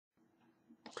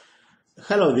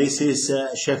Hello, this is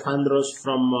Chef Andros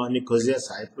from Nicosia,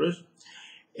 Cyprus,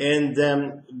 and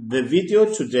the video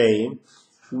today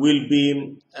will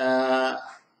be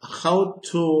how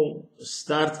to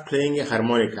start playing a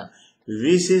harmonica.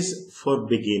 This is for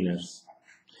beginners.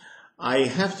 I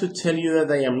have to tell you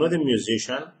that I am not a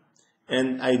musician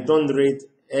and I don't read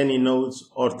any notes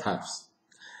or tabs.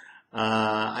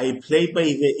 I play by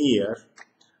the ear,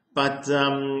 but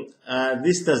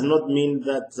this does not mean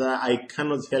that I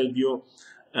cannot help you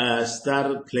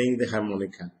start playing the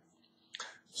harmonica.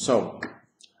 So,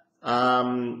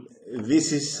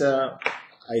 this is,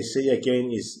 I say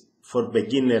again, is for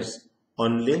beginners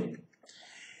only.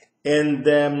 And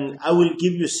I will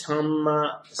give you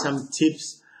some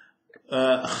tips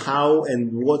how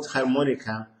and what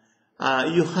harmonica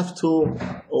you have to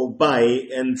buy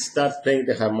and start playing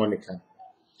the harmonica.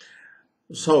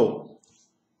 So,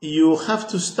 you have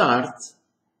to start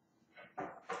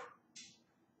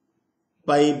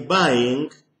by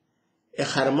buying a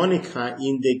harmonica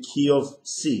in the key of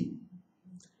C.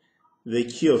 The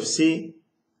key of C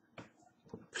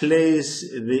plays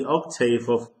the octave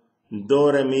of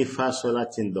Do, Re, Mi, Fa, Sol, La,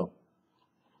 Ti, Do.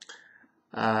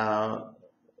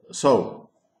 So,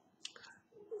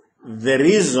 the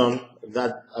reason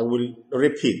that I will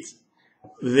repeat,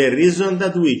 the reason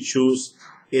that we choose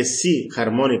a C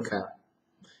harmonica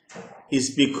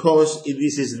is because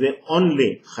this is the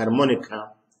only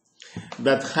harmonica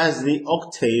that has the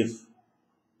octave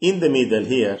in the middle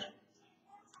here,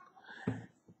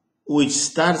 which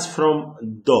starts from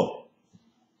Do.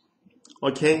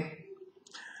 Okay?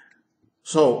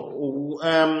 So,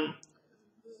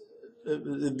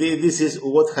 this is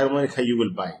what harmonica you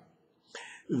will buy.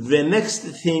 The next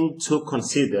thing to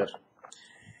consider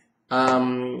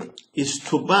is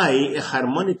to buy a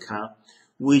harmonica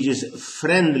which is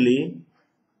friendly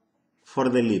for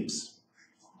the lips.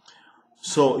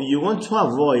 So you want to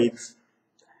avoid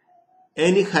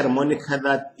any harmonica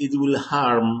that it will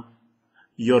harm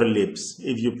your lips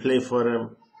if you play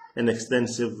for an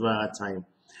extensive time.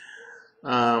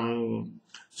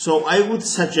 So I would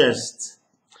suggest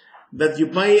that you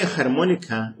buy a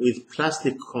harmonica with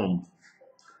plastic comb.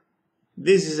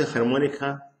 This is a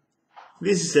harmonica.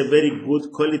 This is a very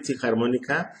good quality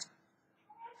harmonica.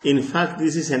 In fact,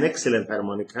 this is an excellent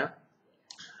harmonica.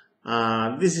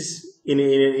 This is in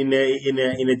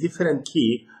a different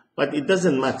key, but it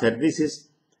doesn't matter. This is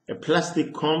a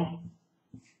plastic comb.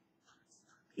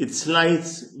 It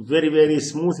slides very, very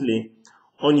smoothly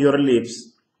on your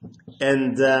lips,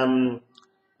 and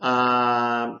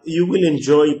you will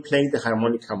enjoy playing the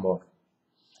harmonica more.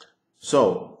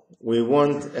 So, we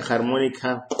want a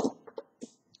harmonica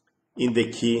in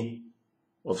the key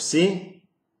of C.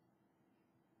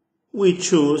 We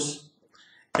choose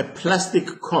a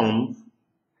plastic comb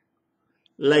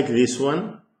like this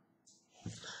one.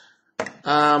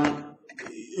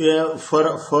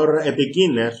 For a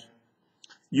beginner,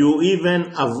 you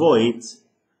even avoid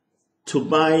to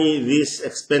buy this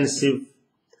expensive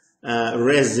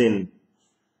resin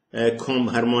comb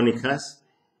harmonicas.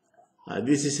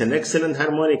 This is an excellent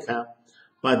harmonica,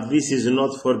 but this is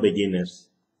not for beginners.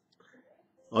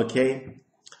 Okay?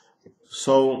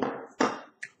 So,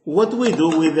 what we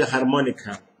do with the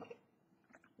harmonica?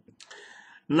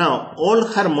 Now, all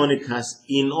harmonicas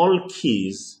in all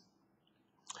keys,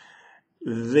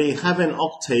 they have an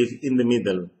octave in the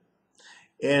middle.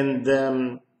 And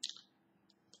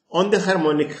on the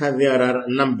harmonica, there are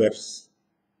numbers.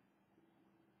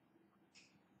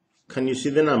 Can you see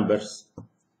the numbers?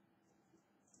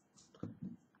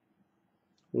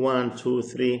 1, 2,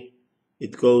 3,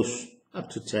 it goes up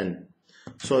to 10.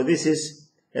 So this is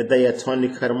a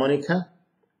diatonic harmonica.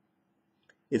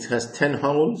 It has 10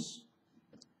 holes.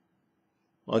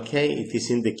 Okay, it is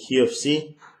in the key of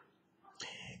C.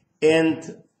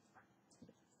 And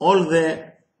all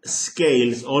the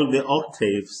scales, all the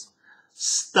octaves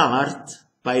start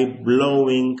by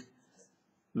blowing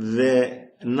the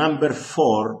number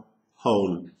 4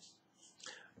 hole.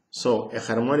 So a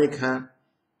harmonica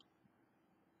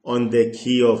on the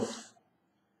key of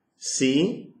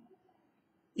C,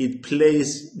 it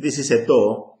plays, this is a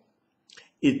Do,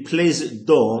 it plays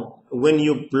Do when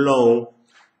you blow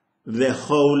the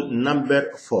hole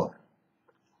number 4.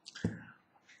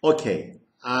 Okay,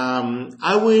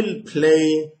 I will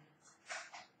play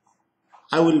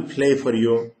for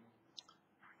you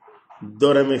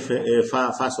Do, Re, Mi,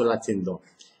 Fa, Sol, La, Ti, Do.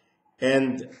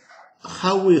 And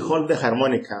how we hold the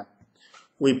harmonica,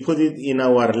 we put it in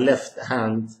our left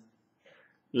hand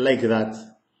like that.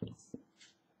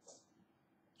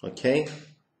 Okay,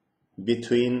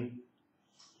 between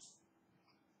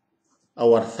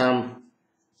our thumb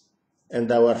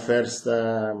and our first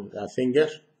finger,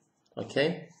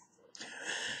 okay?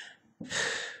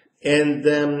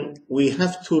 And we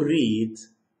have to read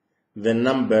the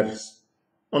numbers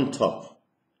on top.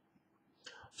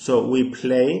 So we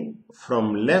play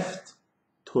from left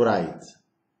to right,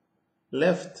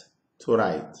 left to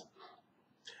right.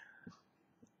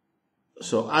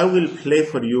 So I will play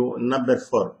for you number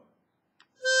 4.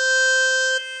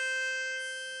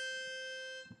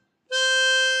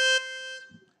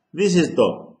 This is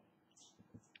Do.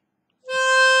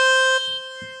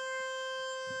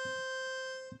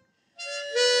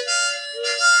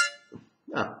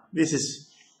 This is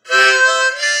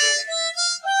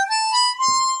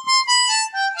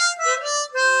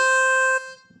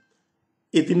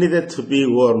it needed to be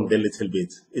warmed a little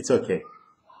bit. It's okay.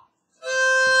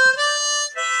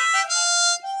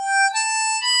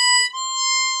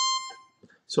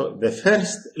 So the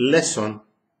first lesson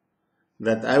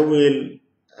that I will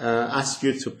ask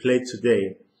you to play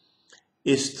today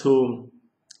is to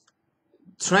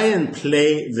try and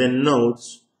play the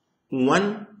notes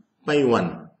one by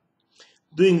one,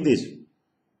 doing this.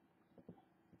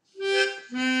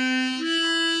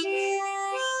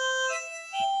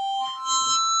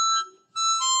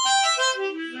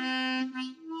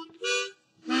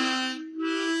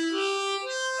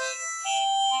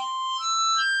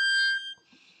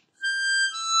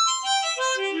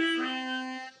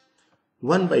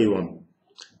 One by one.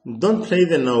 Don't play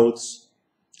the notes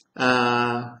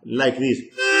like this.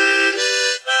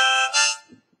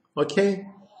 Okay?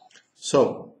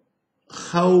 So,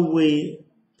 how we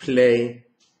play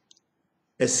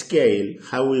a scale,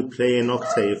 how we play an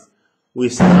octave, we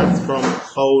start from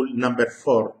hole number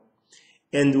 4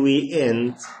 and we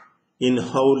end in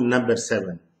hole number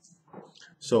 7.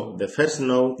 So, the first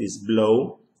note is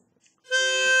blow,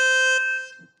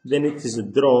 then it is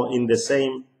draw in the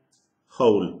same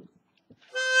hole.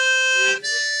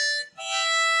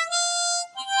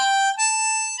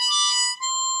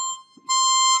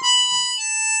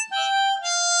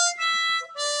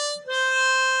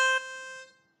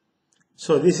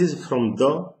 So this is from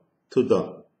Do to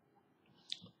Do.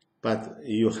 But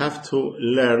you have to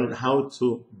learn how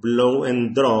to blow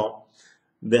and draw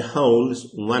the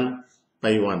holes one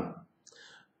by one.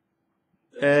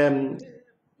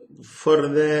 For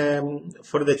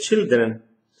the children,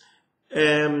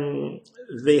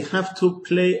 they have to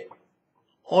play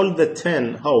all the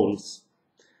 10 holes,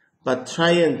 but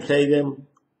try and play them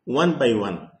one by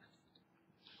one.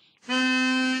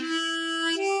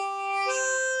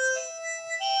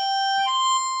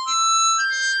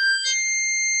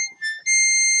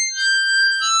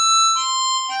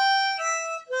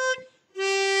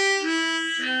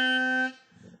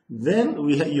 Then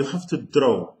you have to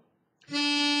draw.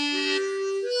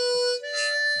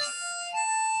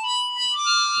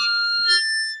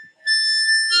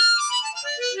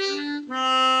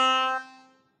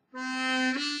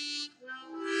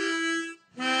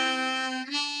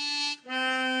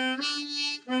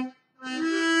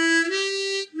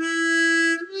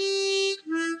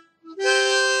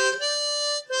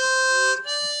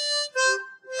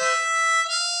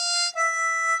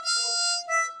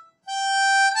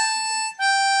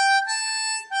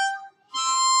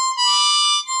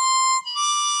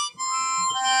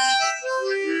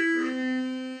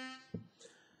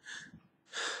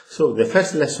 So the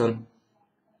first lesson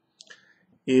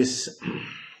is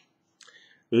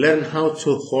learn how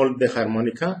to hold the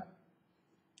harmonica.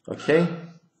 Okay?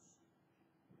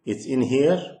 It's in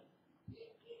here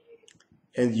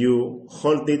and you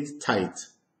hold it tight.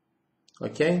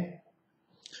 Okay?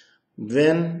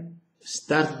 Then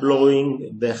start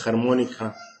blowing the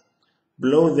harmonica.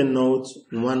 Blow the notes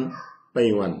one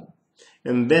by one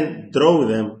and then draw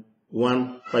them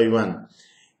one by one.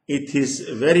 It is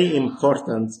very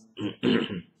important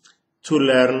to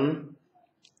learn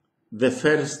the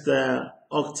first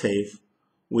octave,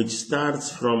 which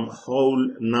starts from hole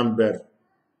number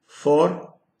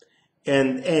 4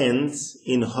 and ends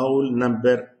in hole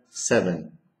number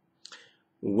 7.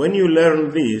 When you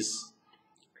learn this,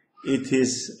 it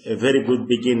is a very good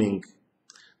beginning.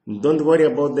 Don't worry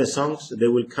about the songs, they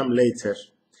will come later.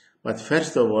 But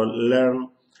first of all, learn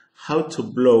how to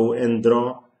blow and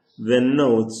draw the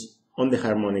notes on the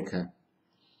harmonica.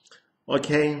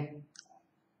 Okay?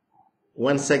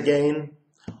 Once again,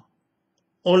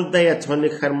 all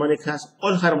diatonic harmonicas,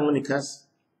 all harmonicas,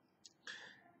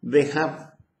 they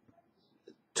have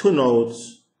 2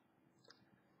 notes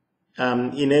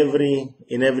in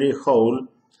every hole.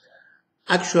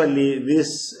 Actually,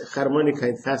 this harmonica,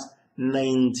 it has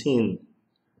 19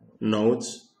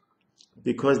 notes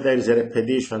because there is a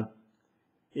repetition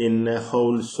in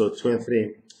holes 2 and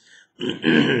 3.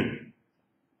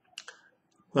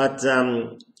 But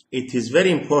it is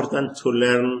very important to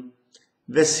learn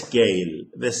the scale.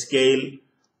 The scale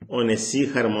on a C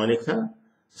harmonica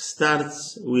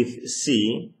starts with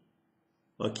C,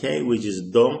 okay, which is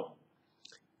Do,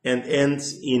 and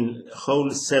ends in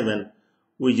whole 7,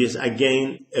 which is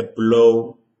again a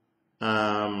blow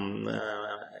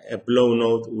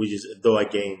note, which is Do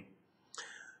again.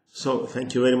 So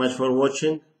thank you very much for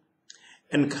watching.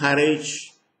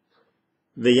 Encourage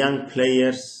the young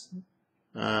players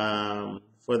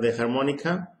for the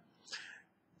harmonica.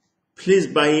 Please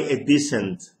buy a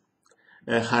decent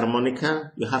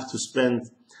harmonica. You have to spend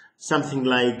something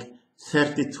like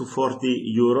 30 to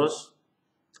 40 euros,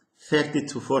 $30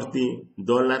 to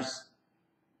 $40.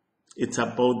 It's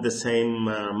about the same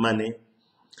money.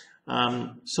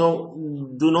 So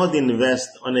do not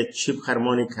invest on a cheap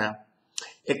harmonica,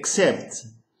 except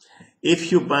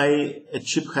if you buy a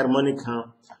cheap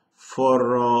harmonica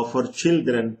for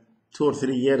children 2 or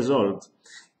 3 years old.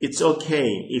 It's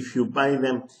okay if you buy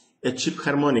them a cheap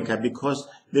harmonica, because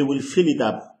they will fill it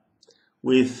up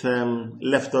with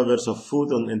leftovers of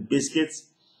food and biscuits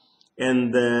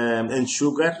and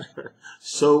sugar.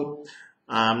 So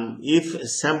if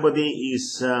somebody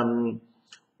is of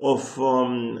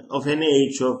an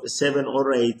age of 7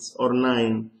 or 8 or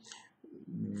 9,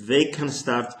 they can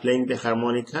start playing the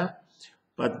harmonica,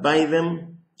 but buy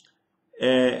them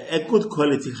a good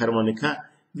quality harmonica.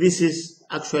 This is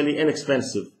actually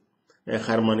inexpensive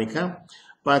harmonica,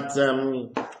 but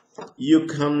you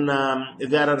can.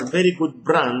 There are very good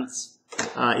brands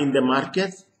in the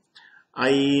market.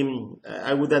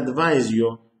 I would advise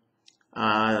you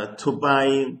to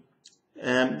buy.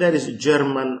 There is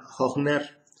German Hochner,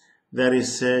 there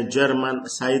is German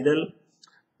Seidel.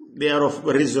 They are of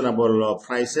reasonable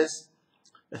prices,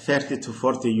 30 to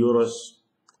 40 euros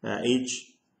each.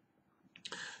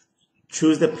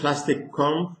 Choose the plastic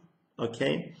comb,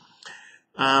 okay?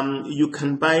 You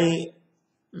can buy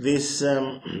these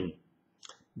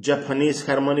Japanese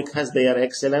harmonicas. They are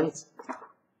excellent.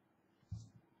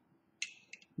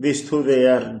 These two, they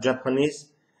are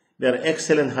Japanese. They are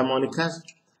excellent harmonicas.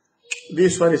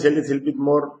 This one is a little bit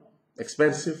more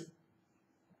expensive,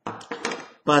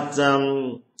 but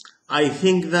I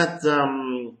think that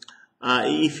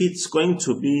if it's going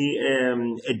to be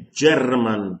a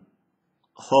German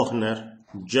Hochner,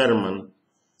 German,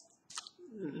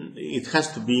 it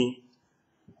has to be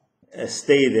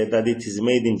stated that it is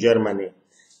made in Germany.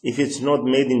 If it's not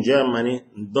made in Germany,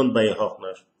 don't buy a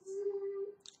Hochner,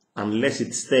 unless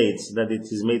it states that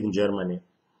it is made in Germany.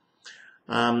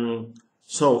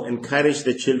 So encourage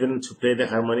the children to play the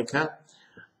harmonica.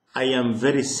 I am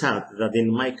very sad that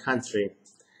in my country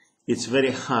it's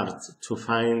very hard to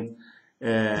find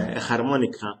a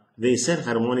harmonica. They sell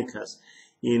harmonicas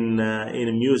in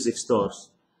music stores,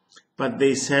 but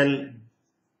they sell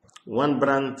one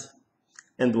brand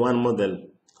and one model.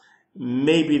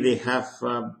 Maybe they have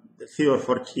 3 or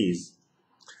 4 keys.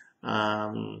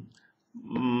 My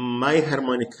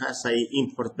harmonicas, I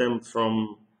import them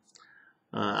from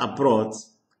abroad,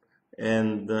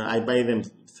 and I buy them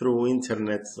through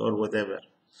internet or whatever.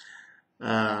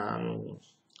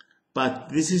 But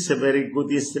this is a very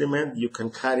good instrument. You can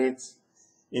carry it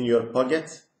in your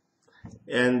pocket,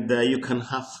 and you can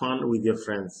have fun with your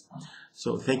friends.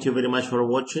 So thank you very much for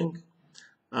watching.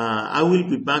 I will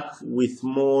be back with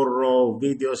more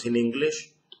videos in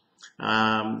English.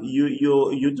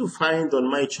 You do find on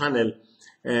my channel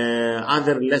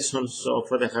other lessons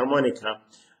for the harmonica,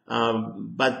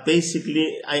 but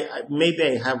basically maybe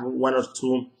I have 1 or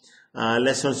 2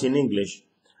 lessons in English.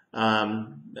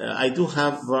 I do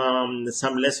have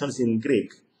some lessons in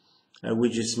Greek,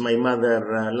 which is my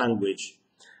mother language.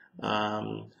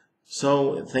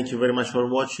 So thank you very much for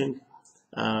watching.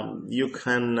 You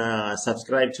can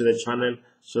subscribe to the channel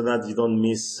so that you don't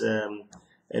miss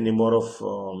any more of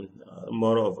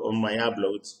my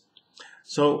uploads.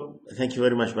 So thank you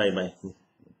very much. Bye bye.